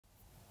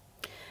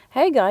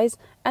Hey guys,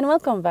 and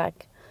welcome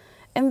back.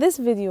 In this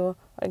video,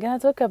 we're gonna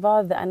talk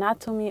about the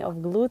anatomy of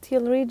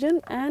gluteal region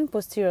and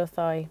posterior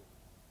thigh.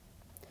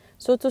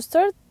 So to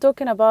start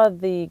talking about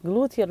the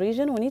gluteal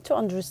region, we need to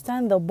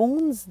understand the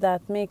bones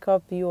that make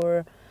up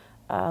your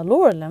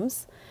lower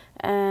limbs,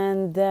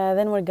 and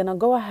then we're gonna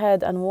go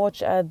ahead and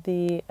watch at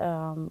the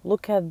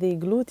look at the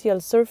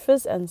gluteal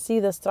surface and see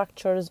the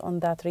structures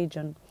on that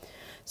region.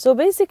 So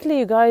basically,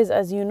 you guys,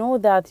 as you know,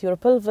 that your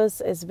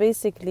pelvis is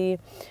basically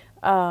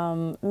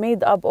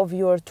made up of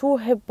your two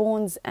hip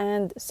bones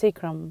and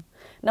sacrum.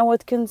 Now,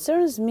 what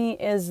concerns me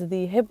is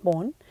the hip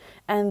bone,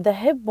 and the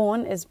hip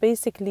bone is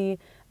basically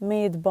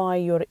made by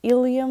your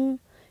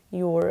ilium,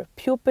 your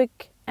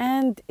pubic,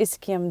 and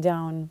ischium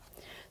down.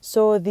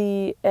 So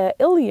the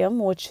ilium,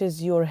 which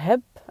is your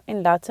hip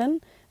in Latin,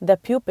 the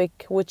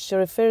pubic, which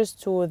refers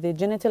to the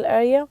genital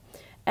area,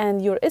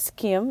 and your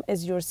ischium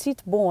is your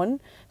seat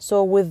bone.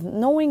 So with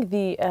knowing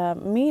the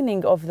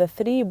meaning of the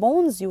three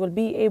bones, you will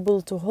be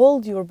able to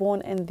hold your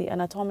bone in the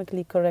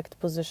anatomically correct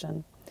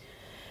position.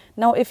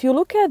 Now, if you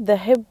look at the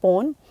hip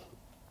bone,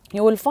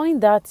 you will find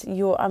that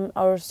your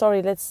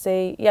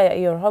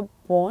hip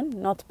bone,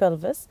 not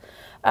pelvis.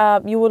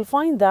 You will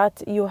find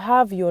that you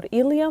have your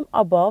ilium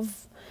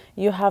above,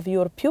 you have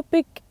your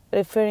pubic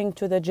referring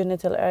to the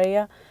genital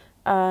area,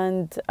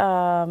 and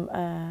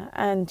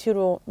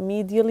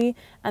anteromedially,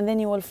 and then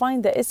you will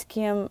find the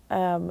ischium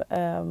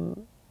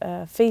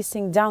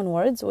facing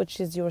downwards, which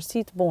is your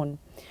seat bone.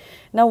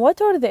 Now, what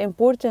are the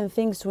important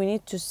things we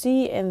need to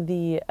see in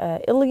the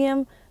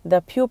ilium, the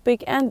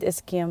pubic, and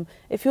ischium?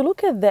 If you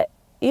look at the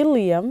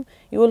ilium,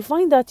 you will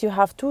find that you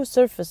have two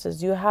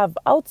surfaces. You have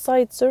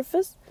outside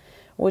surface,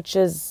 which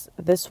is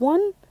this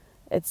one.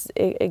 It's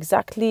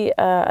exactly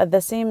at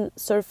the same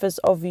surface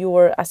of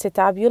your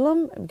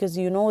acetabulum, because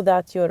you know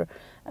that your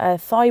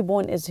thigh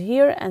bone is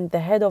here and the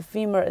head of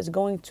femur is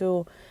going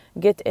to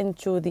get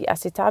into the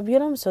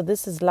acetabulum. So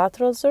this is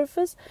lateral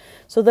surface.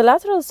 So the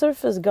lateral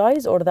surface,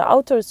 guys, or the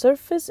outer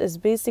surface, is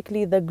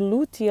basically the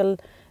gluteal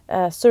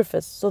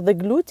surface. So the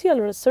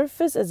gluteal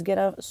surface is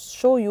gonna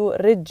show you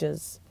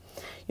ridges.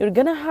 You're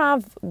gonna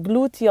have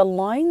gluteal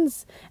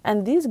lines,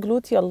 and these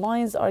gluteal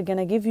lines are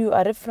gonna give you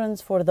a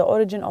reference for the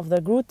origin of the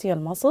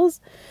gluteal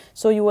muscles.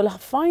 So you will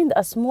find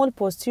a small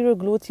posterior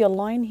gluteal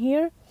line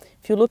here.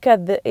 If you look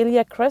at the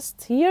iliac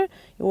crest here,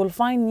 you will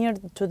find near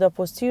to the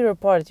posterior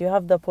part, you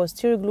have the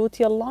posterior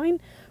gluteal line,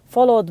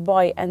 followed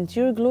by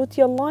anterior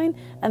gluteal line,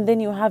 and then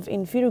you have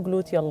inferior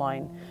gluteal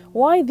line.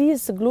 Why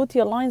these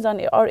gluteal lines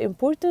are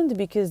important?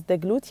 Because the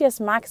gluteus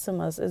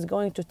maximus is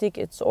going to take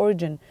its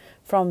origin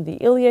from the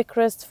iliac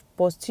crest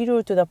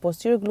posterior to the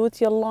posterior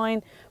gluteal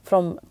line,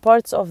 from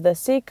parts of the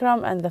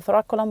sacrum and the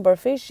thoracolumbar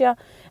fascia,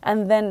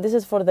 and then this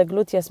is for the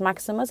gluteus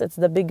maximus. It's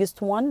the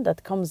biggest one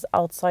that comes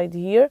outside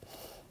here.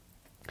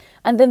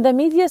 And then the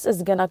medius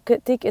is gonna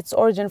take its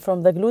origin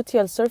from the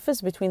gluteal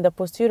surface between the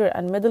posterior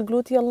and middle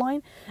gluteal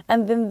line.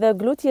 And then the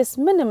gluteus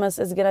minimus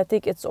is gonna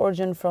take its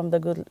origin from the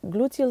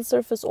gluteal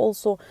surface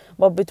also,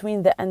 but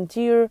between the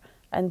anterior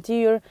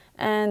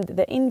and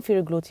the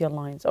inferior gluteal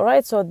lines. All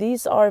right, so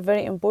these are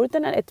very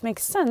important, and it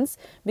makes sense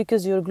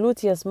because your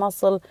gluteus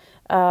muscle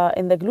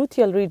in the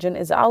gluteal region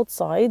is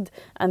outside,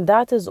 and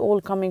that is all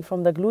coming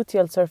from the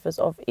gluteal surface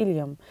of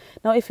ilium.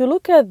 Now, if you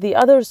look at the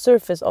other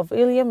surface of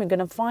ilium, you're going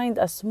to find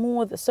a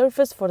smooth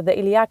surface for the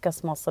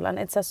iliacus muscle, and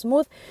it's a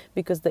smooth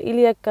because the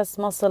iliacus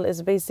muscle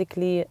is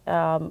basically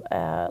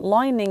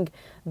lining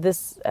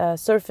this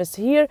surface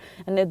here,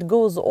 and it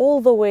goes all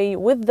the way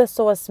with the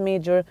psoas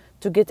major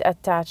to get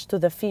attached to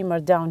the femur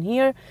down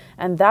here,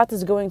 and that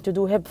is going to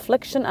do hip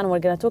flexion, and we're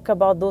going to talk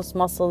about those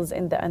muscles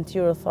in the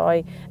anterior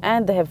thigh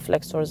and the hip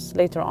flexors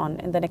later on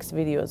in the next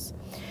videos.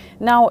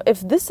 Now,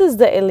 if this is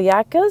the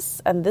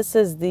iliacus and this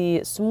is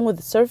the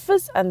smooth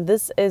surface and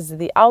this is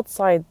the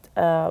outside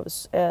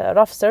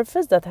rough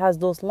surface that has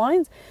those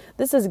lines,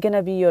 this is going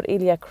to be your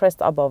iliac crest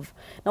above.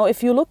 Now,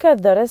 if you look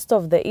at the rest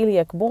of the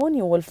iliac bone,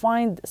 you will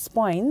find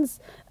spines,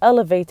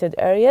 elevated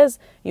areas.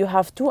 You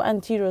have two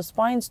anterior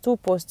spines, two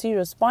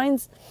posterior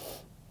spines.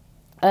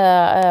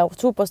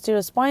 Two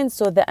posterior spines.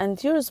 So the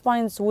anterior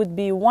spines would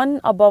be one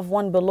above,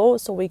 one below.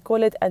 So we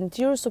call it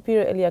anterior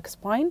superior iliac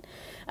spine.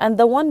 And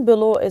the one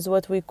below is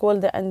what we call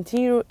the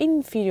anterior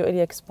inferior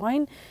iliac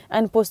spine.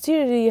 And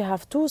posteriorly, you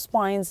have two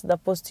spines, the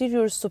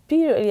posterior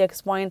superior iliac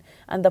spine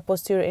and the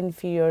posterior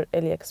inferior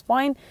iliac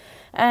spine.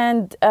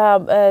 And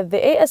the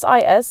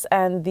ASIS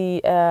and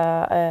the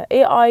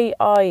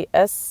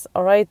AIIS,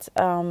 all right,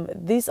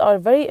 these are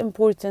very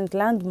important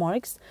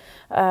landmarks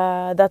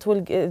that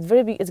will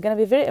it's going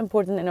to be very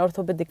important in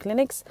orthopedic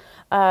clinics.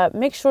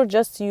 Make sure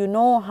just you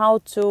know how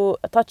to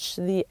touch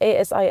the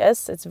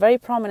ASIS. It's very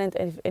prominent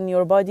in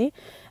your body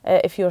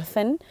if you're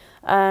thin,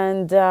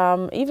 and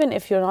even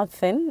if you're not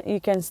thin, you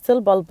can still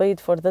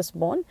palpate for this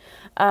bone.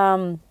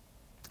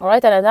 All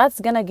right, and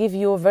that's gonna give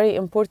you a very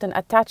important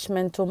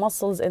attachment to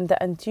muscles in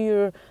the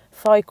anterior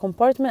thigh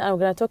compartment. And we're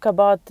gonna talk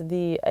about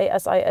the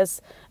ASIS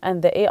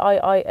and the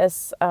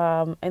AIIS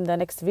in the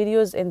next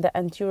videos in the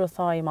anterior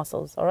thigh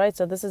muscles. All right,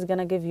 so this is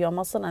gonna give you a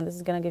muscle, and this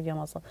is gonna give you a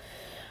muscle.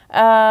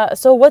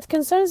 So what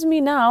concerns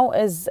me now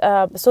is,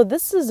 so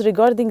this is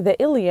regarding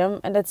the ilium,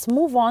 and let's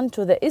move on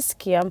to the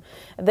ischium.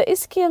 The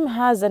ischium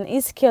has an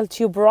ischial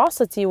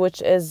tuberosity,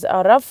 which is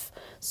a rough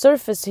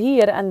surface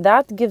here, and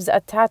that gives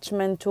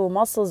attachment to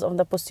muscles on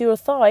the posterior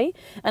thigh.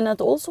 And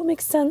it also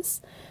makes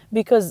sense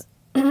because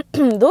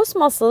those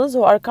muscles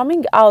who are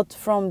coming out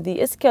from the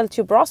ischial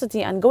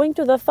tuberosity and going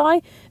to the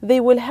thigh, they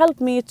will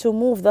help me to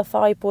move the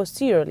thigh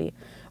posteriorly.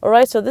 All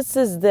right, so this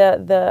is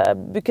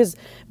because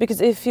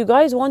if you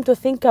guys want to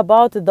think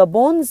about the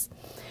bones,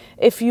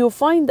 if you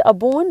find a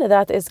bone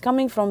that is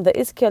coming from the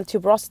ischial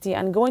tuberosity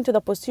and going to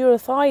the posterior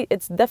thigh,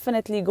 it's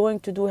definitely going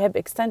to do hip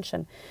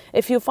extension.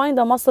 If you find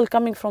a muscle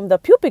coming from the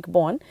pubic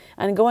bone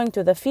and going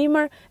to the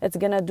femur, it's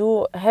gonna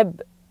do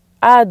hip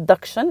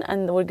adduction,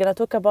 and we're gonna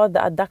talk about the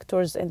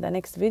adductors in the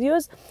next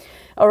videos.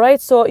 All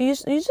right, so you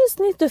just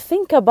need to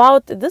think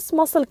about this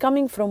muscle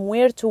coming from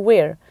where to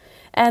where.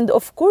 And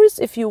of course,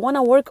 if you want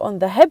to work on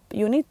the hip,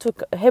 you need to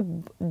hip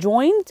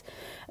joint,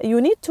 you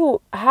need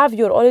to have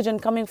your origin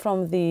coming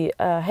from the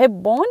hip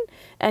bone,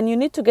 and you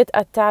need to get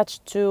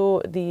attached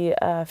to the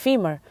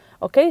femur.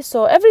 Okay,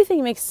 so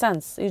everything makes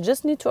sense. You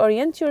just need to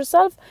orient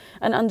yourself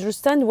and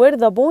understand where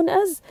the bone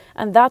is,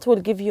 and that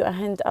will give you a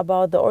hint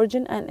about the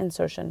origin and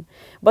insertion.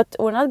 But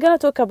we're not going to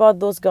talk about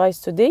those guys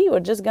today. We're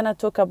just going to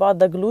talk about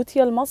the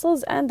gluteal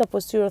muscles and the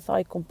posterior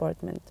thigh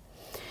compartment.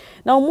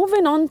 Now,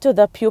 moving on to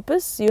the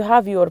pubis, you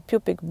have your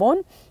pubic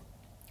bone.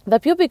 The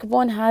pubic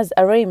bone has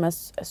a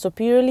ramus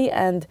superiorly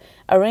and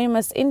a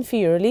ramus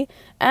inferiorly,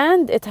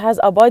 and it has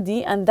a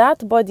body, and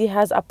that body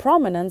has a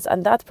prominence,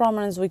 and that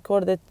prominence we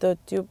call it the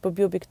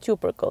pubic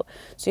tubercle.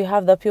 So you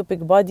have the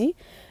pubic body.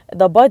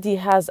 The body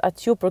has a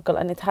tubercle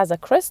and it has a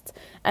crest,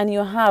 and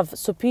you have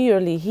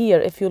superiorly here,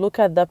 if you look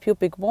at the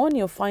pubic bone,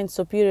 you find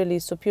superiorly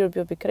superior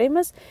pubic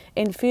ramus,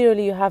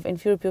 inferiorly you have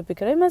inferior pubic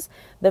ramus.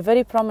 The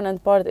very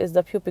prominent part is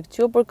the pubic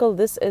tubercle.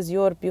 This is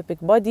your pubic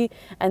body,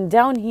 and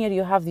down here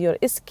you have your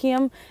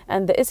ischium,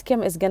 and the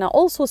ischium is gonna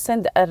also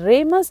send a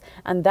ramus,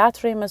 and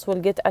that ramus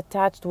will get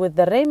attached with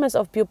the ramus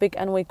of pubic,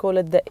 and we call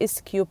it the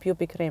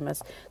ischiopubic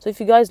ramus. So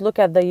if you guys look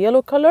at the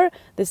yellow color,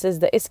 this is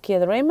the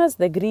ischial ramus,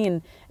 the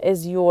green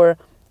is your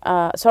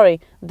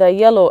the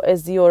yellow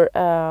is your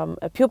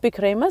pubic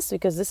ramus,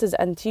 because this is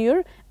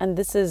anterior and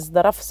this is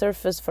the rough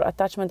surface for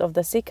attachment of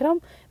the sacrum.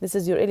 This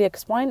is your iliac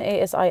spine,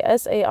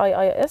 ASIS,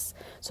 AIIS.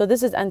 So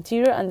this is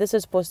anterior and this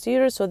is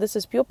posterior. So this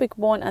is pubic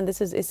bone and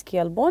this is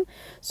ischial bone.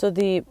 So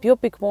the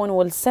pubic bone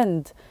will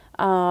send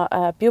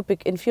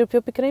inferior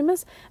pubic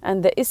ramus,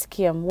 and the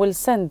ischium will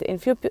send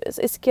inferior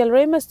ischial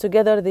ramus.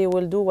 Together they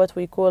will do what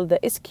we call the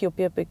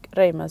ischiopubic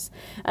ramus.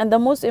 And the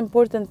most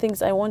important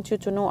things I want you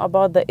to know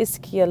about the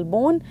ischial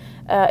bone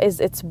is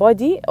its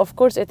body. Of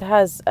course, it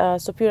has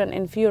superior and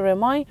inferior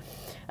rami.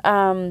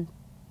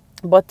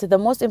 But the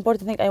most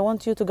important thing I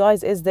want you to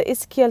guys is the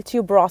ischial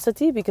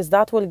tuberosity, because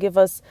that will give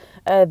us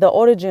the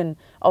origin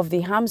of the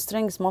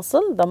hamstrings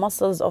muscle, the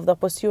muscles of the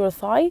posterior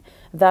thigh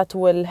that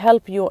will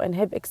help you in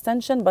hip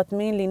extension, but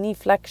mainly knee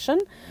flexion.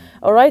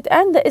 All right,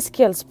 and the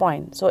ischial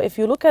spine. So if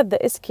you look at the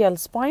ischial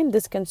spine,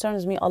 this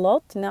concerns me a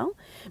lot now,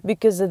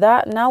 because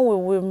that now we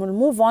will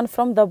move on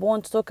from the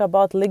bone to talk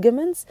about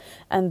ligaments,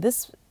 and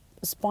this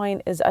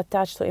spine is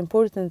attached to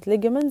important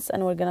ligaments,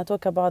 and we're going to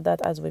talk about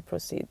that as we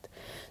proceed.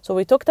 So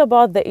we talked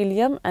about the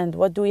ilium and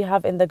what do we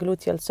have in the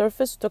gluteal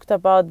surface. We talked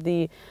about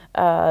the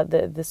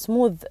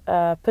smooth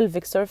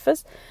pelvic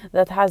surface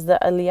that has the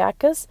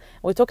iliacus.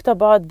 We talked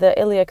about the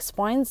iliac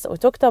spines. We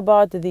talked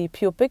about the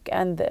pubic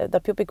and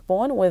the pubic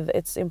bone with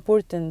its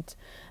important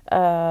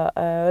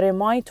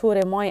rami, two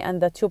rami,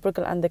 and the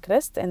tubercle and the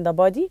crest in the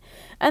body.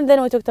 And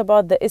then we talked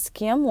about the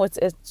ischium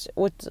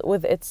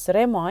with its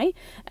rami,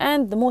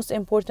 and the most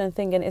important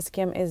thing in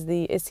ischium is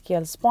the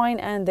ischial spine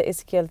and the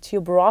ischial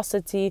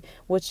tuberosity,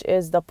 which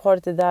is the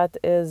part that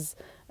is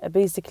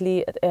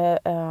basically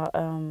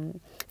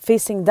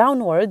facing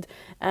downward,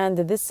 and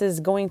this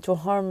is going to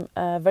harm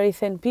very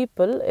thin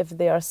people if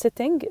they are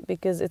sitting,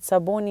 because it's a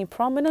bony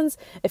prominence.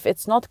 If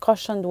it's not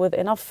cushioned with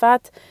enough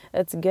fat,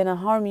 it's gonna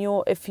harm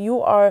you if you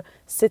are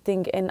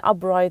sitting in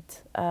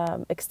upright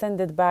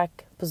extended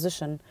back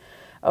position.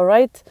 All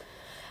right.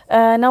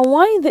 Now,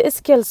 why the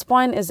ischial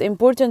spine is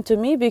important to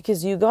me?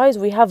 Because you guys,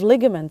 we have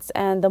ligaments,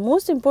 and the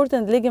most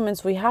important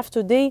ligaments we have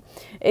today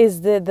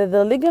is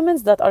the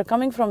ligaments that are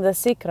coming from the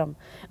sacrum.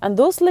 And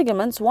those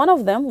ligaments, one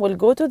of them will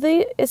go to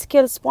the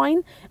ischial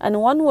spine and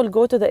one will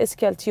go to the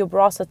ischial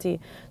tuberosity.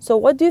 So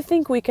what do you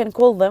think we can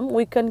call them?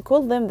 We can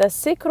call them the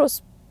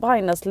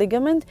sacrospinous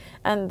ligament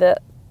and the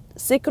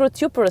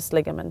sacrotuberous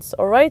ligaments.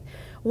 All right.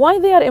 Why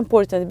they are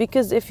important?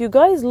 Because if you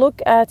guys look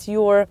at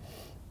your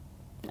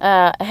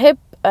hip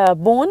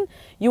bone,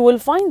 you will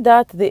find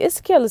that the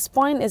ischial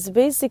spine is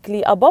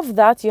basically above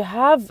that. You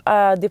have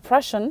a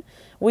depression,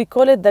 we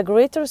call it the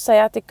greater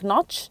sciatic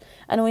notch,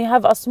 and we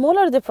have a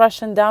smaller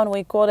depression down,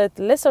 we call it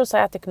lesser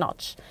sciatic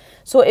notch.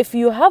 So if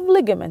you have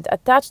ligament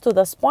attached to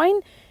the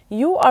spine,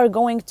 you are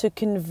going to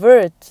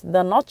convert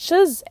the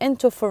notches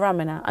into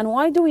foramina. And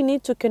why do we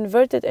need to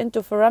convert it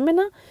into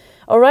foramina?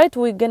 All right,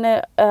 we're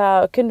gonna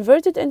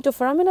convert it into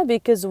foramina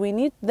because we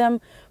need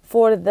them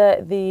for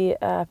the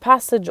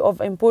passage of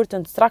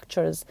important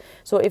structures.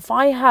 So if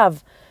I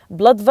have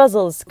blood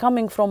vessels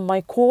coming from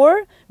my core,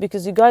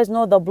 because you guys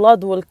know the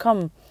blood will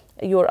come,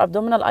 your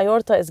abdominal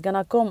aorta is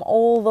gonna come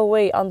all the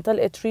way until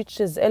it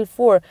reaches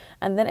L4,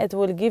 and then it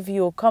will give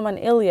you common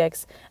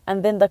iliacs,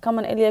 and then the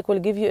common iliac will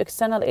give you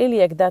external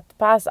iliac that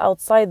pass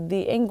outside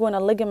the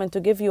inguinal ligament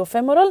to give you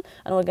femoral,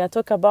 and we're gonna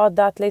talk about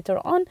that later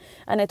on,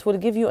 and it will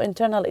give you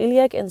internal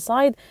iliac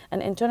inside,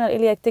 and internal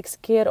iliac takes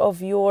care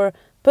of your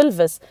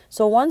pelvis.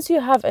 So once you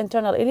have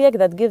internal iliac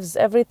that gives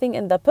everything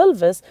in the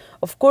pelvis,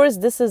 of course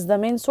this is the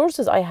main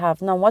sources I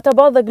have. Now what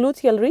about the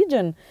gluteal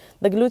region?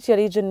 The gluteal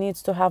region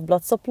needs to have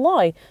blood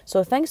supply.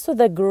 So thanks to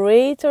the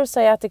greater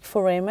sciatic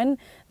foramen,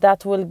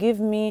 that will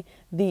give me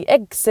the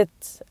exit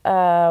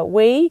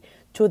way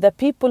to the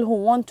people who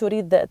want to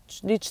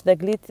reach the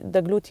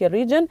gluteal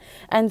region,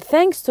 and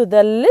thanks to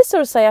the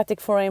lesser sciatic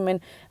foramen,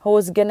 who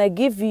is gonna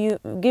give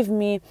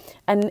me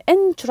an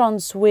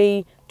entrance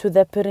way to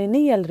the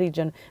perineal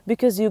region,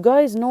 because you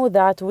guys know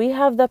that we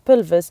have the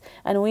pelvis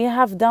and we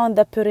have down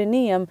the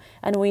perineum,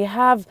 and we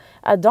have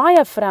a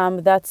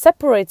diaphragm that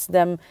separates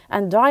them,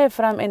 and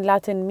diaphragm in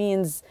Latin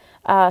means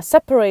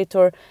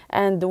separator,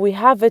 and we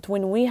have it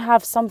when we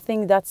have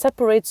something that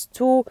separates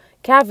two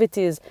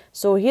cavities.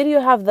 So here you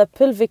have the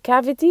pelvic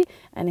cavity,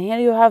 and here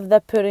you have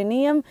the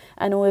perineum,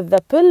 and with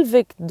the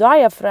pelvic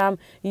diaphragm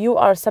you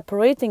are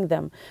separating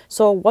them.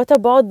 So what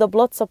about the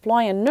blood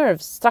supply and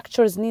nerves?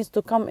 Structures needs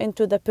to come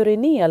into the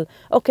perineal.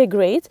 Okay,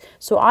 great.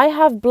 So I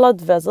have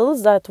blood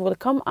vessels that will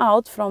come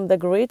out from the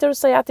greater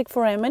sciatic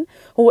foramen.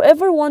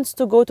 Whoever wants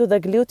to go to the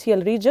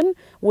gluteal region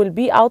will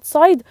be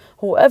outside.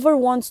 Whoever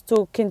wants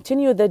to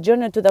continue the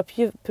journey to the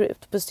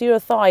posterior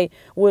thigh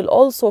will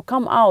also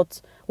come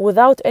out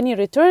without any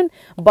return.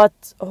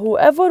 But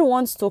whoever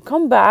wants to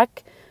come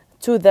back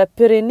to the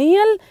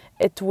perineal,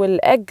 it will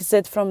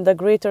exit from the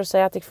greater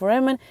sciatic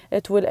foramen.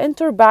 It will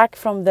enter back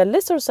from the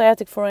lesser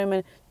sciatic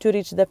foramen to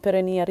reach the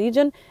perineal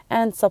region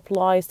and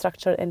supply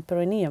structure in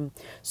perineum.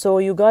 So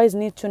you guys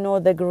need to know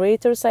the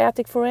greater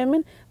sciatic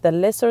foramen, the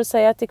lesser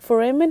sciatic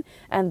foramen,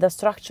 and the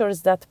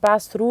structures that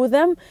pass through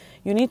them.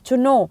 You need to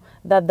know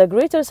that the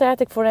greater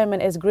sciatic foramen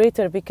is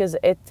greater because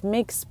it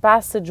makes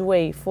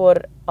passageway for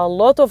a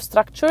lot of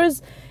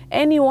structures.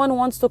 Anyone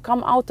wants to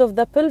come out of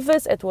the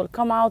pelvis, it will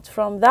come out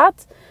from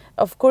that.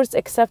 Of course,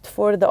 except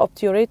for the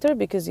obturator,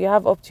 because you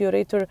have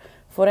obturator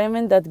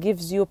foramen that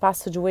gives you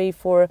passageway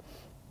for,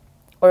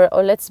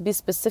 or let's be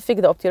specific,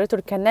 the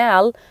obturator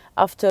canal.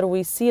 After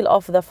we seal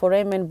off the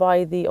foramen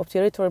by the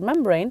obturator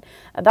membrane,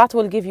 that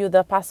will give you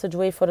the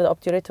passageway for the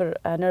obturator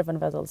nerve and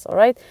vessels. All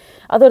right.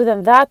 Other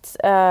than that,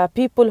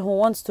 people who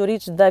wants to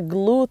reach the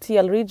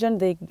gluteal region,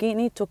 they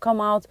need to come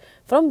out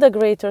from the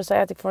greater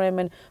sciatic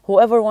foramen.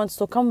 Whoever wants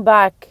to come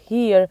back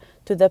here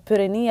to the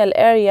perineal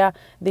area,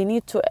 they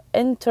need to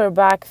enter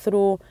back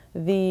through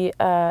the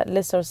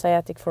lesser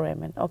sciatic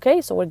foramen.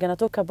 Okay, so we're gonna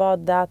talk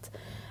about that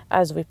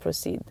as we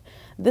proceed.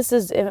 This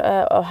is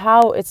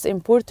how it's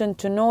important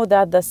to know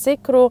that the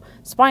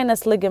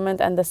sacrospinous ligament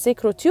and the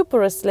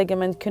sacrotuberous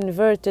ligament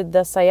converted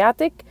the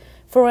sciatic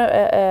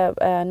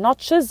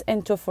notches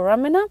into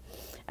foramina,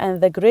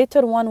 and the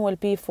greater one will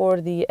be for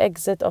the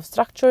exit of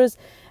structures.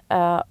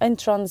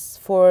 Entrance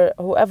for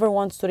whoever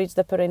wants to reach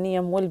the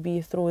perineum will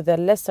be through the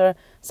lesser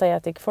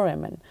sciatic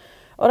foramen.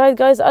 All right,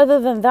 guys, other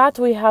than that,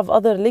 we have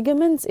other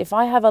ligaments. If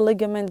I have a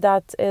ligament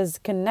that is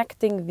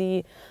connecting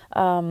the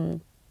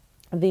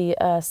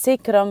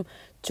sacrum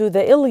to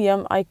the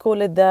ilium, I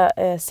call it the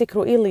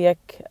sacroiliac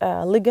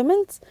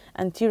ligament,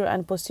 anterior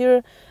and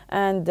posterior,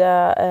 and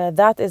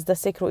that is the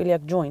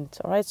sacroiliac joint.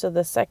 All right, so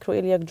the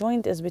sacroiliac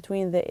joint is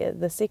between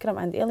the sacrum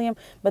and ilium,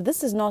 but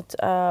this is not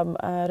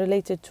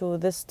related to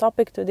this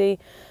topic today.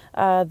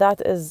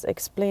 That is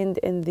explained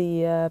in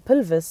the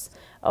pelvis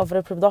of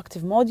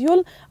reproductive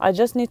module. I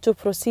just need to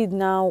proceed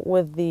now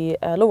with the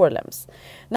lower limbs. Now,